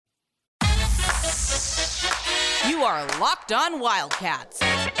are Locked On Wildcats,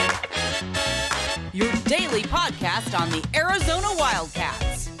 your daily podcast on the Arizona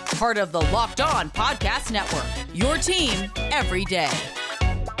Wildcats, part of the Locked On Podcast Network, your team every day.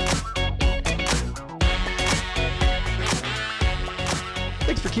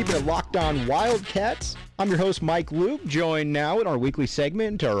 Thanks for keeping it Locked On Wildcats. I'm your host, Mike Luke, joined now in our weekly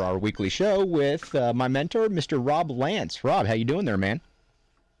segment, or our weekly show, with my mentor, Mr. Rob Lance. Rob, how you doing there, man?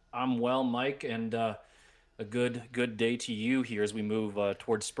 I'm well, Mike, and a good day to you here as we move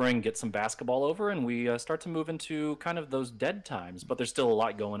towards spring, get some basketball over, and we start to move into kind of those dead times, but there's still a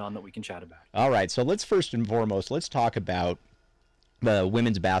lot going on that we can chat about. All right, so let's first and foremost, let's talk about the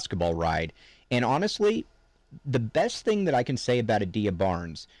women's basketball ride. And honestly, the best thing that I can say about Adia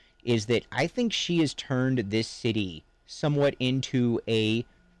Barnes is that I think she has turned this city somewhat into a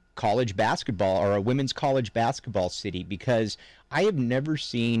college basketball or a women's college basketball city, because I have never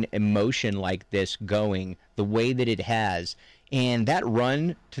seen emotion like this going the way that it has. And that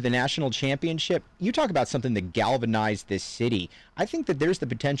run to the national championship, you talk about something that galvanized this city. I think that there's the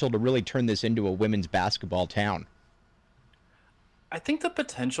potential to really turn this into a women's basketball town. I think the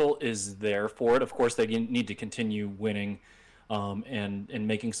potential is there for it. Of course, they need to continue winning and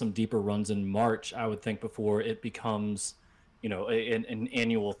making some deeper runs in March, I would think, before it becomes, an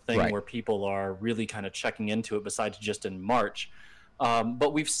annual thing, right, where people are really kind of checking into it besides just in March.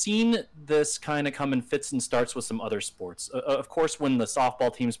 But we've seen this kind of come in fits and starts with some other sports. Of course, when the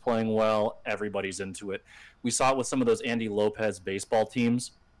softball team's playing well, everybody's into it. We saw it with some of those Andy Lopez baseball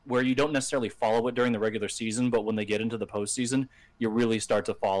teams, where you don't necessarily follow it during the regular season, but when they get into the postseason, you really start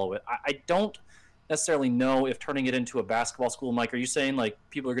to follow it. I don't necessarily know if turning it into a basketball school, Mike, are you saying like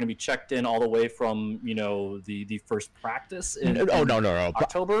people are going to be checked in all the way from, the first practice in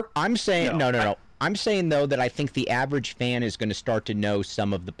October? I'm saying, no. I'm saying, though, that I think the average fan is going to start to know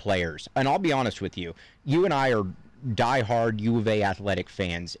some of the players. And I'll be honest with you. You and I are diehard U of A athletic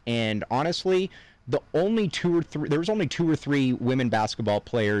fans. And honestly, there was only two or three women basketball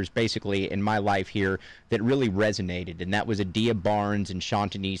players, basically, in my life here that really resonated. And that was Adia Barnes and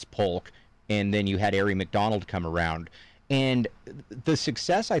Chantanise Polk. And then you had Aari McDonald come around. And the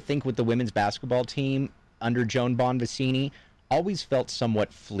success, I think, with the women's basketball team under Joan Bonvicini always felt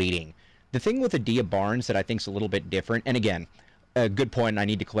somewhat fleeting. The thing with Adia Barnes that I think is a little bit different, and again, a good point I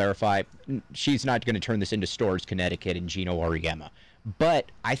need to clarify, she's not going to turn this into Storrs, Connecticut and Gino Auriemma. But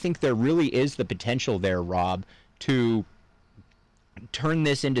I think there really is the potential there, Rob, to turn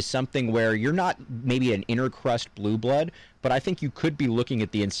this into something where you're not maybe an inner crust blue blood, but I think you could be looking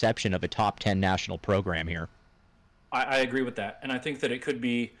at the inception of a top 10 national program here. I agree with that. And I think that it could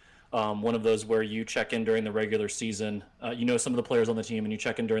be one of those where you check in during the regular season, some of the players on the team, and you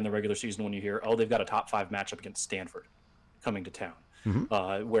check in during the regular season when you hear, they've got a top 5 matchup against Stanford coming to town.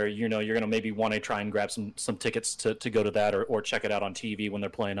 Mm-hmm. Where you're going to maybe want to try and grab some tickets to go to that or check it out on TV when they're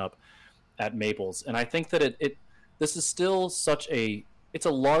playing up at Maples. And I think that this is still it's a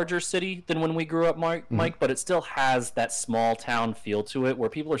larger city than when we grew up, Mike, mm-hmm. But it still has that small town feel to it where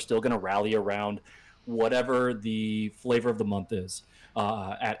people are still going to rally around whatever the flavor of the month is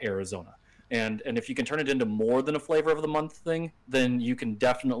at Arizona. And if you can turn it into more than a flavor of the month thing, then you can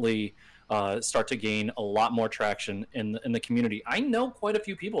definitely start to gain a lot more traction in the community. I know quite a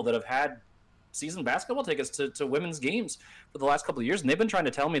few people that have had season basketball tickets to women's games for the last couple of years, and they've been trying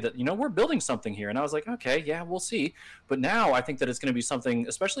to tell me that we're building something here. And I was like, okay, yeah, we'll see. But now I think that it's going to be something,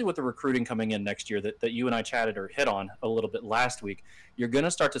 especially with the recruiting coming in next year, that you and I chatted or hit on a little bit last week. You're going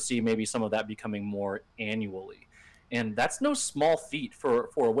to start to see maybe some of that becoming more annually. And that's no small feat for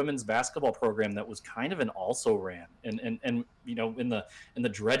a women's basketball program that was kind of an also-ran and in the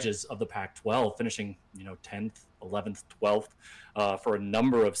dredges of the Pac-12, finishing 10th, 11th, 12th for a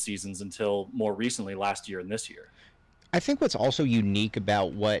number of seasons until more recently last year and this year. I think what's also unique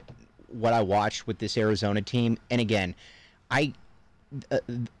about what I watched with this Arizona team, and again,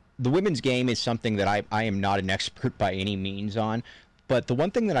 the women's game is something that I am not an expert by any means on, but the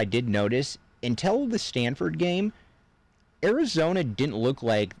one thing that I did notice until the Stanford game, Arizona didn't look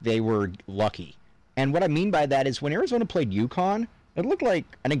like they were lucky. And what I mean by that is when Arizona played UConn, it looked like,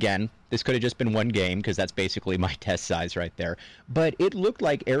 and again, this could have just been one game because that's basically my test size right there, but it looked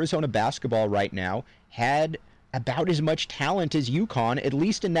like Arizona basketball right now had about as much talent as UConn, at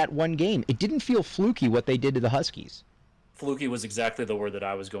least in that one game. It didn't feel fluky what they did to the Huskies. Fluky was exactly the word that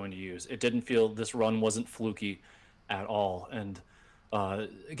I was going to use. It didn't feel, this run wasn't fluky at all. And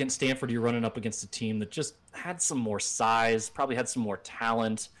against Stanford, you're running up against a team that just had some more size, probably had some more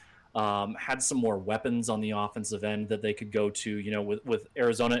talent, had some more weapons on the offensive end that they could go to. With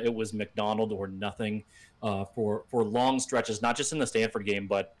Arizona, it was McDonald or nothing for long stretches, not just in the Stanford game,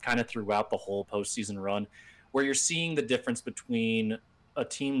 but kind of throughout the whole postseason run. where you're seeing the difference between a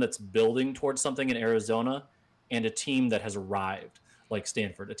team that's building towards something in Arizona and a team that has arrived, like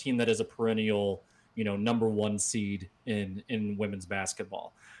Stanford, a team that is a perennial, number one seed in women's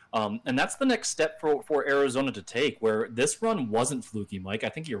basketball. And that's the next step for Arizona to take, where this run wasn't fluky, Mike. I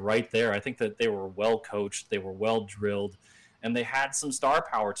think you're right there. I think that they were well coached, they were well drilled, and they had some star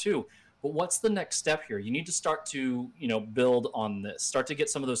power too. But what's the next step here? You need to start to, build on this, start to get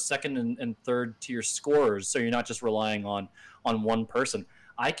some of those second and third tier scorers, so you're not just relying on one person.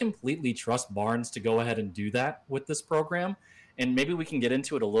 I completely trust Barnes to go ahead and do that with this program. And maybe we can get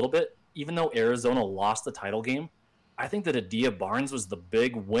into it a little bit. Even though Arizona lost the title game, I think that Adia Barnes was the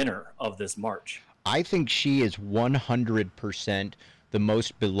big winner of this March. I think she is 100% the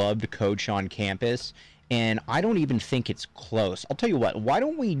most beloved coach on campus, and I don't even think it's close. I'll tell you what, why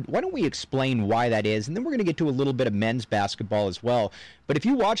don't we explain why that is, and then we're going to get to a little bit of men's basketball as well. But if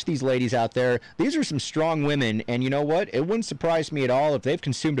you watch these ladies out there, these are some strong women, and you know what? It wouldn't surprise me at all if they've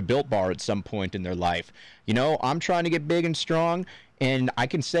consumed a Built Bar at some point in their life. I'm trying to get big and strong, and I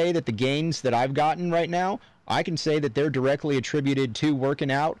can say that the gains that I've gotten right now, I can say that they're directly attributed to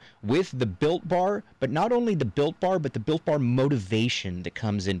working out with the Built Bar, but not only the Built Bar, but the Built Bar motivation that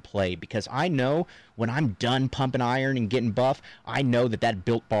comes in play. Because I know when I'm done pumping iron and getting buff, I know that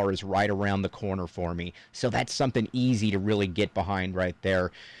Built Bar is right around the corner for me. So that's something easy to really get behind right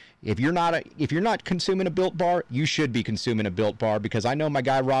there. If you're not consuming a Built Bar, you should be consuming a Built Bar, because I know my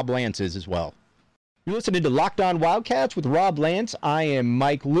guy Rob Lance is as well. You're listening to Locked On Wildcats with Rob Lance. I am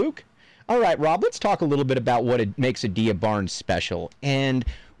Mike Luke. All right, Rob, let's talk a little bit about what it makes Adia Barnes special. And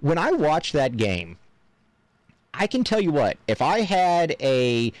when I watched that game, I can tell you what, if I had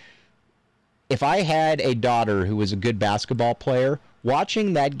a daughter who was a good basketball player,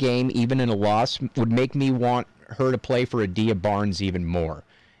 watching that game, even in a loss, would make me want her to play for Adia Barnes even more.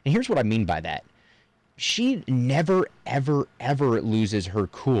 And here's what I mean by that. She never, ever, ever loses her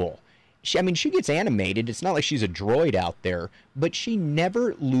cool. She gets animated. It's not like she's a droid out there, but she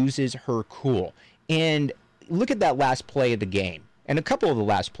never loses her cool. And look at that last play of the game, and a couple of the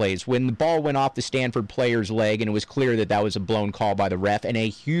last plays, when the ball went off the Stanford player's leg and it was clear that was a blown call by the ref, and a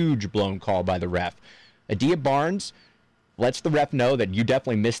huge blown call by the ref. Adia Barnes lets the ref know that you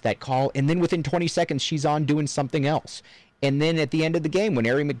definitely missed that call, and then within 20 seconds, she's on doing something else. And then at the end of the game, when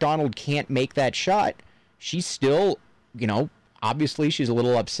Aari McDonald can't make that shot, she's still, obviously, she's a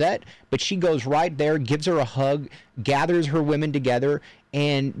little upset, but she goes right there, gives her a hug, gathers her women together,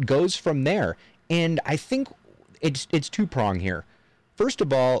 and goes from there. And I think it's two-pronged here. First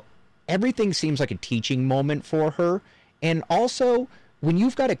of all, everything seems like a teaching moment for her. And also, when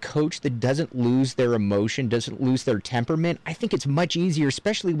you've got a coach that doesn't lose their emotion, doesn't lose their temperament, I think it's much easier,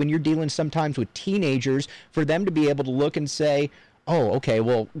 especially when you're dealing sometimes with teenagers, for them to be able to look and say, oh, okay,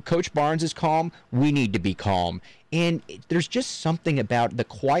 well, Coach Barnes is calm, we need to be calm. And there's just something about the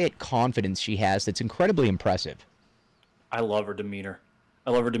quiet confidence she has that's incredibly impressive. I love her demeanor.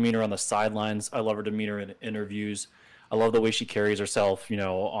 I love her demeanor on the sidelines. I love her demeanor in interviews. I love the way she carries herself,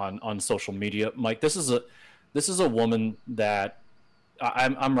 on social media. Mike, this is a woman that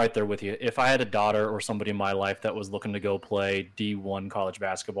I'm right there with you. If I had a daughter or somebody in my life that was looking to go play D1 college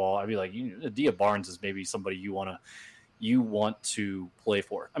basketball, I'd be like, Adia Barnes is maybe somebody you want to play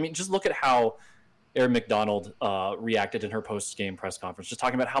for. Just look at how Aari McDonald reacted in her post-game press conference, just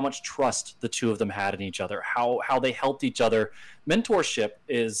talking about how much trust the two of them had in each other, how they helped each other. Mentorship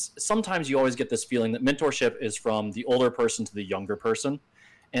is, sometimes you always get this feeling that mentorship is from the older person to the younger person.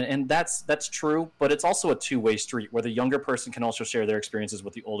 And that's true, but it's also a two-way street where the younger person can also share their experiences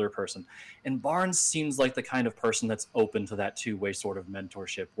with the older person. And Barnes seems like the kind of person that's open to that two-way sort of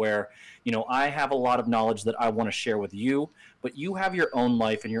mentorship where, I have a lot of knowledge that I want to share with you, but you have your own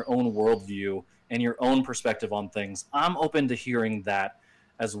life and your own worldview and your own perspective on things. I'm open to hearing that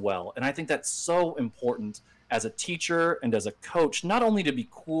as well. And I think that's so important as a teacher and as a coach, not only to be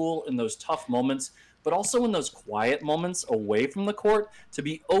cool in those tough moments, but also in those quiet moments away from the court, to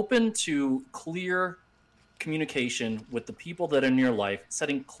be open to clear communication with the people that are in your life,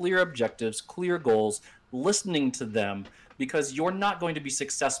 setting clear objectives, clear goals, listening to them, because you're not going to be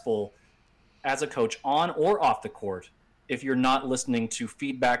successful as a coach on or off the court if you're not listening to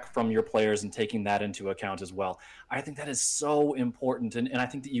feedback from your players and taking that into account as well. I think that is so important, and I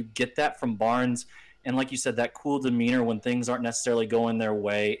think that you get that from Barnes. And like you said, that cool demeanor when things aren't necessarily going their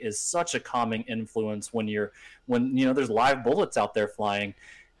way is such a calming influence when there's live bullets out there flying.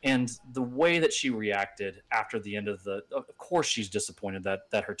 And the way that she reacted after the end of course she's disappointed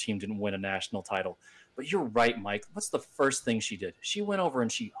that her team didn't win a national title. But you're right, Mike. What's the first thing she did? She went over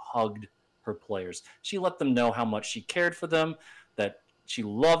and she hugged her players. She let them know how much she cared for them, that She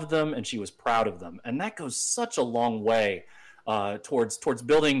loved them and she was proud of them. And that goes such a long way towards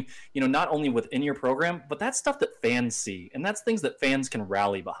building, not only within your program, but that's stuff that fans see. And that's things that fans can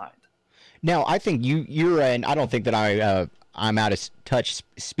rally behind. Now, I think you're, and I don't think that I'm out of touch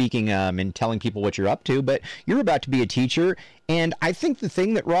speaking and telling people what you're up to, but you're about to be a teacher. And I think the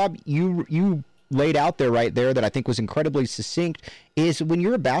thing that, Rob, you laid out there right there that I think was incredibly succinct is when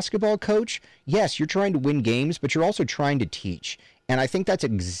you're a basketball coach, yes, you're trying to win games, but you're also trying to teach. And I think that's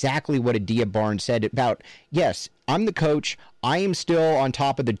exactly what Adia Barnes said about, yes, I'm the coach. I am still on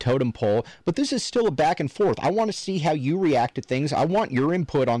top of the totem pole, but this is still a back and forth. I want to see how you react to things. I want your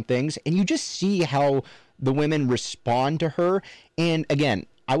input on things. And you just see how the women respond to her. And again,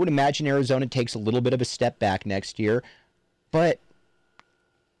 I would imagine Arizona takes a little bit of a step back next year, but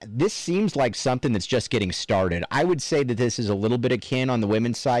this seems like something that's just getting started. I would say that this is a little bit akin on the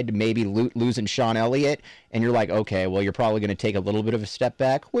women's side to maybe losing Sean Elliott, and you're like, okay, well, you're probably going to take a little bit of a step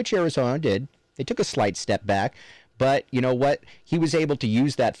back, which Arizona did. They took a slight step back, but you know what? He was able to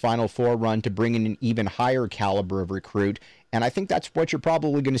use that Final Four run to bring in an even higher caliber of recruit, and I think that's what you're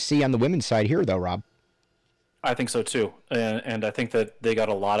probably going to see on the women's side here, though, Rob. I think so, too, and I think that they got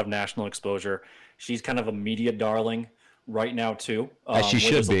a lot of national exposure. She's kind of a media darling right now too, as she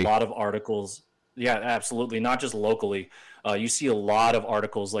should be. A lot of articles, yeah, absolutely, not just locally. You see a lot of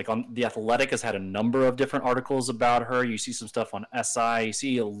articles, like on The Athletic has had a number of different articles about her. You see some stuff on SI. You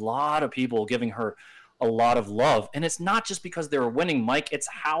see a lot of people giving her a lot of love, and it's not just because they were winning, Mike. It's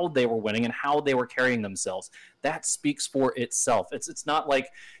how they were winning and how they were carrying themselves. That speaks for itself. It's not like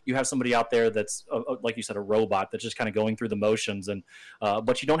you have somebody out there that's like you said, a robot that's just kind of going through the motions, and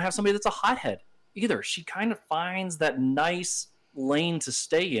but you don't have somebody that's a hothead either. She kind of finds that nice lane to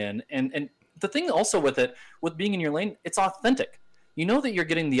stay in, and the thing also with being in your lane, it's authentic. You know that you're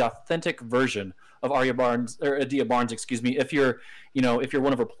getting the authentic version of Adia Barnes, excuse me, if you're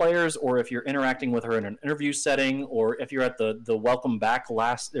one of her players, or if you're interacting with her in an interview setting, or if you're at the welcome back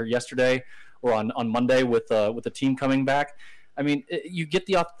yesterday or on Monday with the team coming back. I mean, you get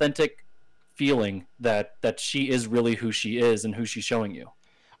the authentic feeling that she is really who she is and who she's showing you.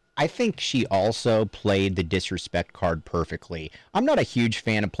 I think she also played the disrespect card perfectly. I'm not a huge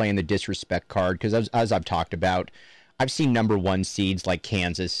fan of playing the disrespect card because, as I've talked about, I've seen number one seeds like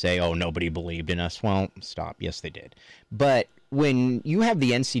Kansas say, oh, nobody believed in us. Well, stop. Yes, they did. But when you have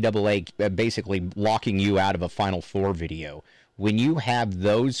the NCAA basically locking you out of a Final Four video, when you have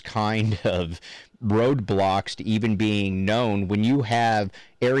those kind of roadblocks to even being known, when you have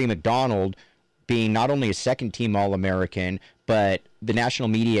Aari McDonald being not only a second-team All-American, but the national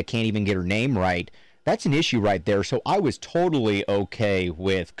media can't even get her name right, that's an issue right there. So I was totally okay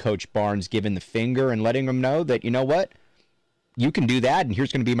with Coach Barnes giving the finger and letting him know that, you know what, you can do that, and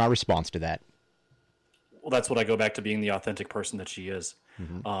here's going to be my response to that. Well, that's what I go back to being the authentic person that she is.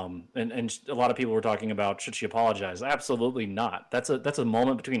 Mm-hmm. And a lot of people were talking about, should she apologize? Absolutely not. That's a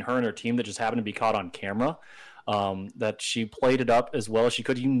moment between her and her team that just happened to be caught on camera. That she played it up as well as she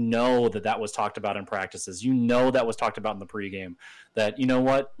could. You know that was talked about in practices. You know that was talked about in the pregame. That, you know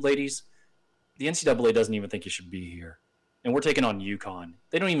what, ladies, the NCAA doesn't even think you should be here. And we're taking on UConn.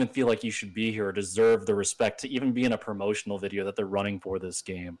 They don't even feel like you should be here or deserve the respect to even be in a promotional video that they're running for this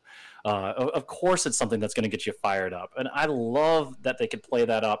game. Of course, it's something that's going to get you fired up. And I love that they could play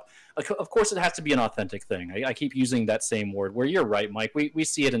that up. Of course, it has to be an authentic thing. I keep using that same word where you're right, Mike. We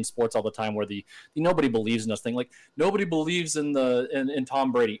see it in sports all the time where the nobody believes in us thing. Like, nobody believes in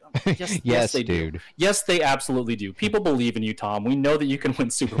Tom Brady. Yes, they do. Yes, they absolutely do. People believe in you, Tom. We know that you can win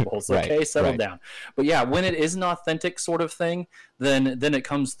Super Bowls. Okay, right, settle down. But yeah, when it is an authentic sort of thing, then it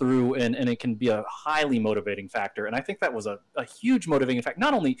comes through and it can be a highly motivating factor. And I think that was a huge motivating factor.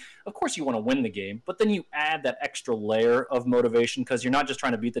 Not only, of course, you want to win the game, but then you add that extra layer of motivation because you're not just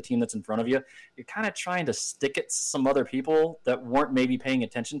trying to beat the team that's in front of you. You're kind of trying to stick it to some other people that weren't maybe paying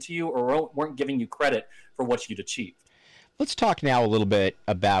attention to you or weren't giving you credit for what you'd achieved. Let's talk now a little bit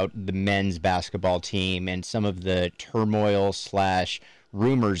about the men's basketball team and some of the turmoil /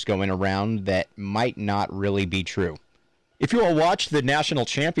 rumors going around that might not really be true. If you all watched the national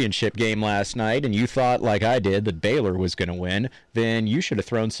championship game last night and you thought, like I did, that Baylor was going to win, then you should have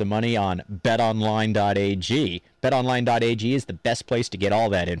thrown some money on betonline.ag. Betonline.ag is the best place to get all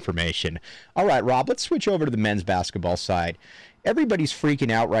that information. All right, Rob, let's switch over to the men's basketball side. Everybody's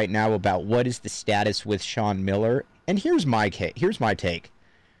freaking out right now about what is the status with Sean Miller, and here's my take.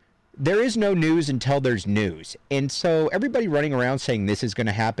 There is no news until there's news, and so everybody running around saying this is going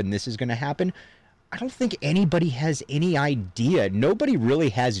to happen, I don't think anybody has any idea. Nobody really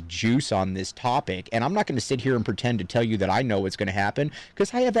has juice on this topic, and I'm not going to sit here and pretend to tell you that I know what's going to happen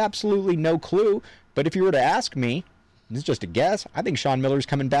because I have absolutely no clue. But if you were to ask me, this is just a guess, I think Sean Miller's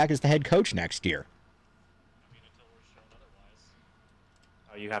coming back as the head coach next year. I mean, until we're shown otherwise,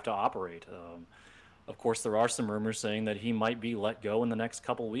 how you have to operate. Of course, there are some rumors saying that he might be let go in the next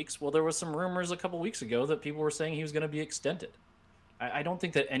couple weeks. Well, there was some rumors a couple weeks ago that people were saying he was going to be extended. I don't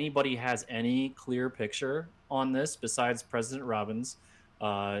think that anybody has any clear picture on this besides President Robbins,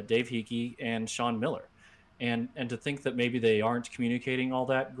 Dave Hickey, and Sean Miller. And to think that maybe they aren't communicating all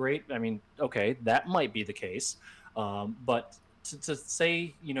that great, I mean, okay, that might be the case. But to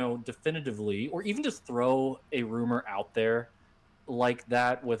say, definitively, or even just throw a rumor out there like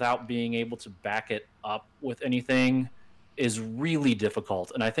that without being able to back it up with anything is really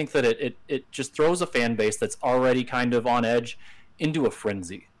difficult. And I think that it just throws a fan base that's already kind of on edge into a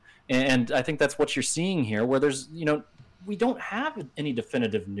frenzy. And I think that's what you're seeing here, where there's, we don't have any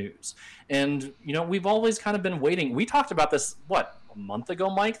definitive news. And, we've always kind of been waiting. We talked about this, a month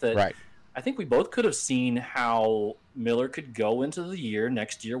ago, Mike, that right. I think we both could have seen how Miller could go into the year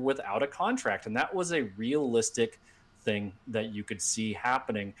next year without a contract. And that was a realistic thing that you could see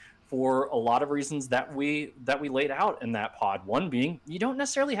happening for a lot of reasons that we laid out in that pod. One being, you don't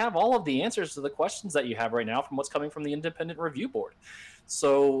necessarily have all of the answers to the questions that you have right now from what's coming from the independent review board.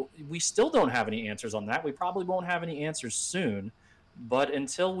 So we still don't have any answers on that. We probably won't have any answers soon. But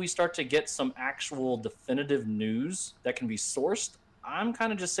until we start to get some actual definitive news that can be sourced, I'm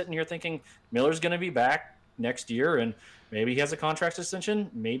kind of just sitting here thinking Miller's going to be back next year, and maybe he has a contract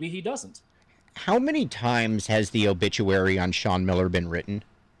extension, maybe he doesn't. How many times has the obituary on Sean Miller been written?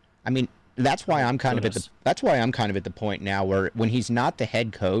 I mean, that's why I'm kind of at the point now where when he's not the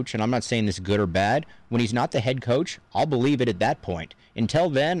head coach, and I'm not saying this good or bad, when he's not the head coach, I'll believe it at that point. Until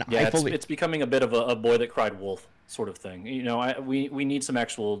then, it's becoming a bit of a boy that cried wolf sort of thing. We need some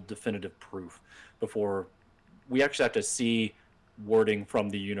actual definitive proof before we actually have to see wording from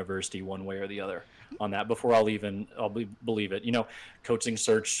the university one way or the other on that before I'll believe it. Coaching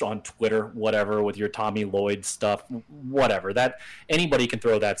search on Twitter, whatever, with your Tommy Lloyd stuff, whatever. That anybody can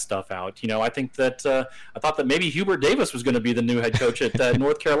throw that stuff out. I think that I thought that maybe Hubert Davis was going to be the new head coach at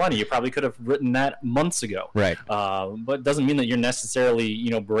North Carolina. You probably could have written that months ago, right? But it doesn't mean that you're necessarily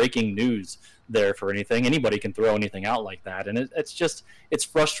breaking news there for anything. Anybody can throw anything out like that, and it's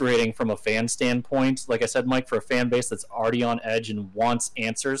frustrating from a fan standpoint. Like I said, Mike, for a fan base that's already on edge and wants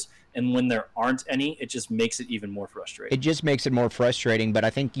answers, and when there aren't any, it just makes it even more frustrating. It just makes it more frustrating, but I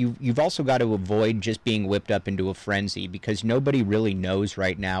think you've also got to avoid just being whipped up into a frenzy, because nobody really knows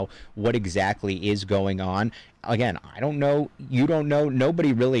right now what exactly is going on. Again, I don't know, you don't know,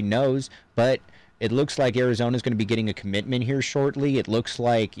 nobody really knows, but it looks like Arizona's going to be getting a commitment here shortly. It looks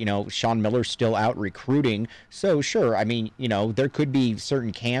like, Sean Miller's still out recruiting. So, sure, I mean, there could be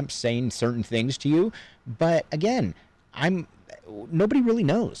certain camps saying certain things to you. But, again, nobody really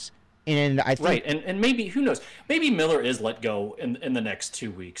knows. And I think, right, and maybe, who knows, maybe Miller is let go in the next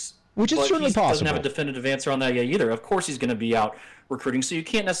 2 weeks. Which is certainly possible. He doesn't have a definitive answer on that yet either. Of course he's going to be out recruiting, so you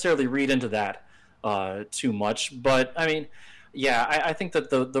can't necessarily read into that too much. But, I mean, yeah, I think that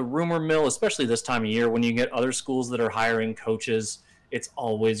the rumor mill, especially this time of year when you get other schools that are hiring coaches, it's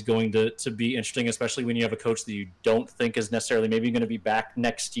always going to be interesting, especially when you have a coach that you don't think is necessarily maybe going to be back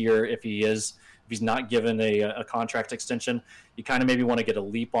next year if he's not given a contract extension. You kind of maybe want to get a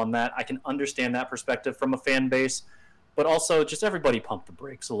leap on that. I can understand that perspective from a fan base, but also just everybody pump the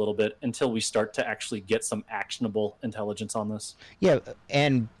brakes a little bit until we start to actually get some actionable intelligence on this. Yeah,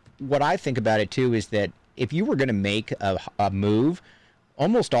 and what I think about it too is that if you were going to make a move,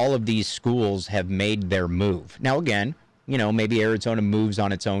 almost all of these schools have made their move. Now, again, maybe Arizona moves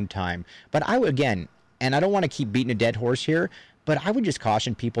on its own time. But and I don't want to keep beating a dead horse here, but I would just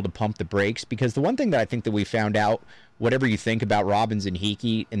caution people to pump the brakes, because the one thing that I think that we found out, whatever you think about Robbins and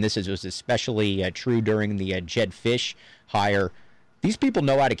Hickey, and this was especially true during the Jedd Fisch hire, these people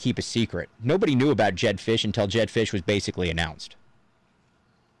know how to keep a secret. Nobody knew about Jedd Fisch until Jedd Fisch was basically announced.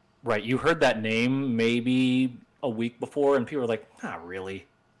 Right. You heard that name maybe a week before, and people were like, not really.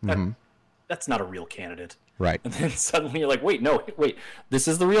 That's not a real candidate. Right. And then suddenly you're like, wait, this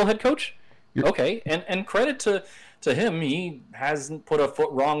is the real head coach? Okay. And credit to him. He hasn't put a foot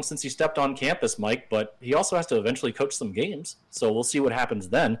wrong since he stepped on campus, Mike, but he also has to eventually coach some games. So we'll see what happens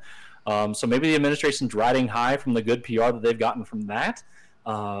then. So maybe the administration's riding high from the good PR that they've gotten from that.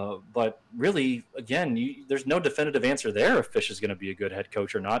 But really, again, there's no definitive answer there if Fisch is going to be a good head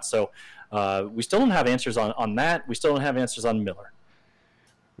coach or not. So we still don't have answers on that. We still don't have answers on Miller.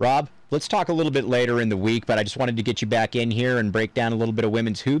 Rob, let's talk a little bit later in the week, but I just wanted to get you back in here and break down a little bit of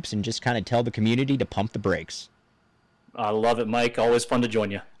women's hoops and just kind of tell the community to pump the brakes. I love it, Mike. Always fun to join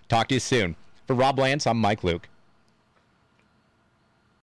you. Talk to you soon. For Rob Lance, I'm Mike Luke.